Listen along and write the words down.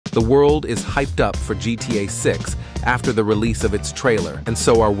The world is hyped up for GTA 6 after the release of its trailer, and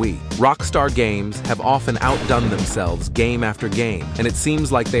so are we. Rockstar Games have often outdone themselves game after game, and it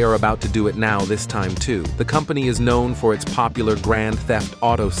seems like they are about to do it now this time too. The company is known for its popular Grand Theft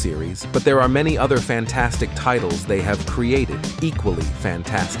Auto series, but there are many other fantastic titles they have created, equally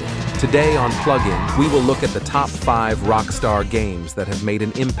fantastic. Today on Plug-In, we will look at the top 5 Rockstar games that have made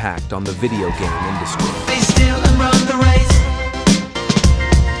an impact on the video game industry. Be still and run the race.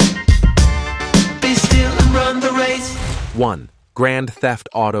 Be still and run the race. 1. Grand Theft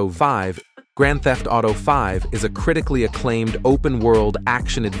Auto 5. Grand Theft Auto 5 is a critically acclaimed open-world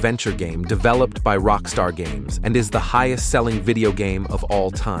action-adventure game developed by Rockstar Games and is the highest-selling video game of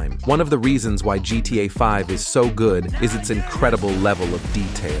all time. One of the reasons why GTA 5 is so good is its incredible level of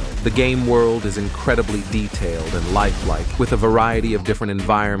detail. The game world is incredibly detailed and lifelike, with a variety of different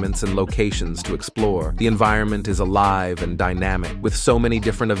environments and locations to explore. The environment is alive and dynamic, with so many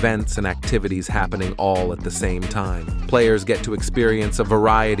different events and activities happening all at the same time. Players get to experience a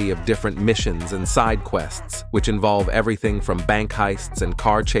variety of different missions and side quests, which involve everything from bank heists and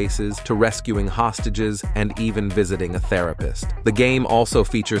car chases to rescuing hostages and even visiting a therapist. The game also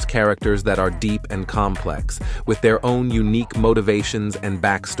features characters that are deep and complex, with their own unique motivations and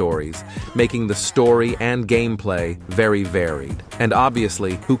backstories, making the story and gameplay very varied. And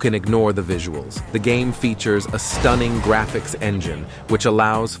obviously, who can ignore the visuals? The game features a stunning graphics engine, which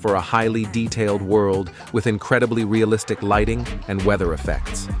allows for a highly detailed world with incredibly realistic lighting and weather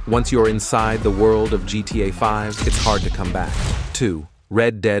effects. Once you're inside the world of GTA 5, it's hard to come back. 2.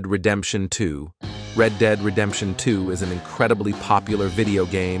 Red Dead Redemption 2. Red Dead Redemption 2 is an incredibly popular video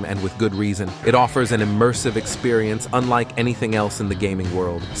game, and with good reason. It offers an immersive experience unlike anything else in the gaming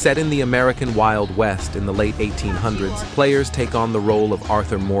world. Set in the American Wild West in the late 1800s, players take on the role of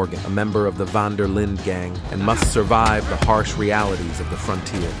Arthur Morgan, a member of the Van der Linde gang, and must survive the harsh realities of the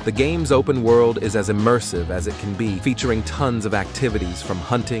frontier. The game's open world is as immersive as it can be, featuring tons of activities from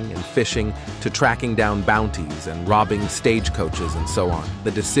hunting and fishing to tracking down bounties and robbing stagecoaches and so on.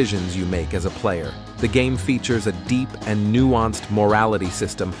 The decisions you make as a player. The game features a deep and nuanced morality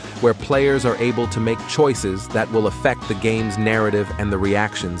system where players are able to make choices that will affect the game's narrative and the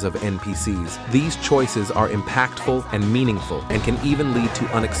reactions of NPCs. These choices are impactful and meaningful and can even lead to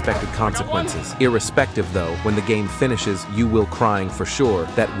unexpected consequences. Irrespective though, when the game finishes, you will crying for sure,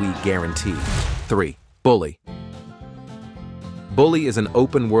 that we guarantee. 3. Bully. Bully is an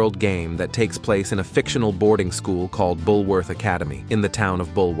open-world game that takes place in a fictional boarding school called Bulworth Academy in the town of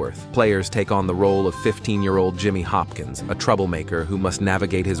Bulworth. Players take on the role of 15-year-old Jimmy Hopkins, a troublemaker who must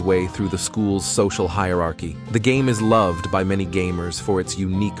navigate his way through the school's social hierarchy. The game is loved by many gamers for its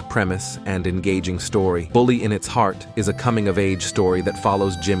unique premise and engaging story. Bully in its heart is a coming-of-age story that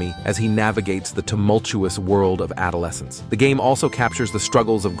follows Jimmy as he navigates the tumultuous world of adolescence. The game also captures the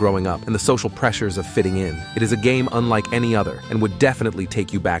struggles of growing up and the social pressures of fitting in. It is a game unlike any other, and would definitely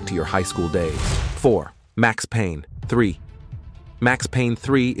take you back to your high school days. 4. Max Payne 3. Max Payne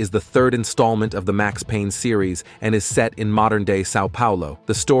 3 is the third installment of the Max Payne series and is set in modern-day Sao Paulo.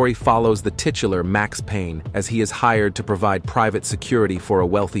 The story follows the titular Max Payne as he is hired to provide private security for a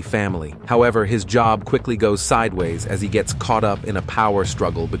wealthy family. However, his job quickly goes sideways as he gets caught up in a power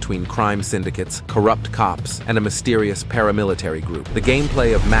struggle between crime syndicates, corrupt cops, and a mysterious paramilitary group. The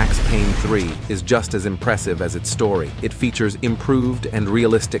gameplay of Max Payne 3 is just as impressive as its story. It features improved and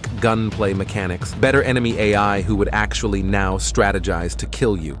realistic gunplay mechanics, better enemy AI who would actually now strategize to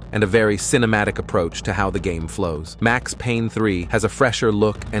kill you, and a very cinematic approach to how the game flows. Max Payne 3 has a fresher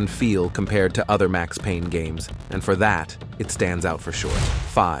look and feel compared to other Max Payne games, and for that, it stands out for sure.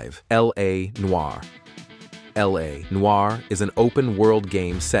 5. L.A. Noire. L.A. Noire is an open-world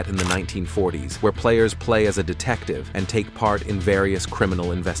game set in the 1940s where players play as a detective and take part in various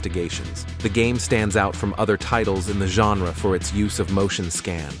criminal investigations. The game stands out from other titles in the genre for its use of motion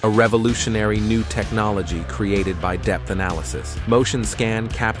scan, a revolutionary new technology created by depth analysis. Motion scan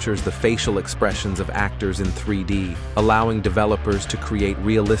captures the facial expressions of actors in 3D, allowing developers to create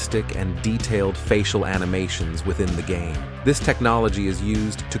realistic and detailed facial animations within the game. This technology is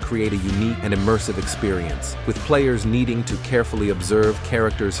used to create a unique and immersive experience, with players needing to carefully observe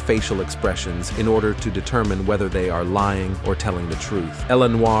characters' facial expressions in order to determine whether they are lying or telling the truth. L.A.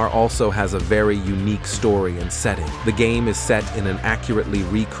 Noire also has a very unique story and setting. The game is set in an accurately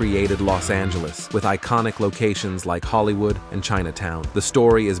recreated Los Angeles, with iconic locations like Hollywood and Chinatown. The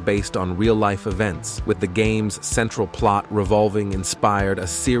story is based on real-life events, with the game's central plot revolving inspired a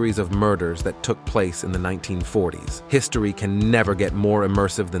series of murders that took place in the 1940s. History can never get more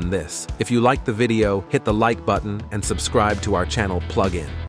immersive than this. If you liked the video, hit the like button and subscribe to our channel Plug-In.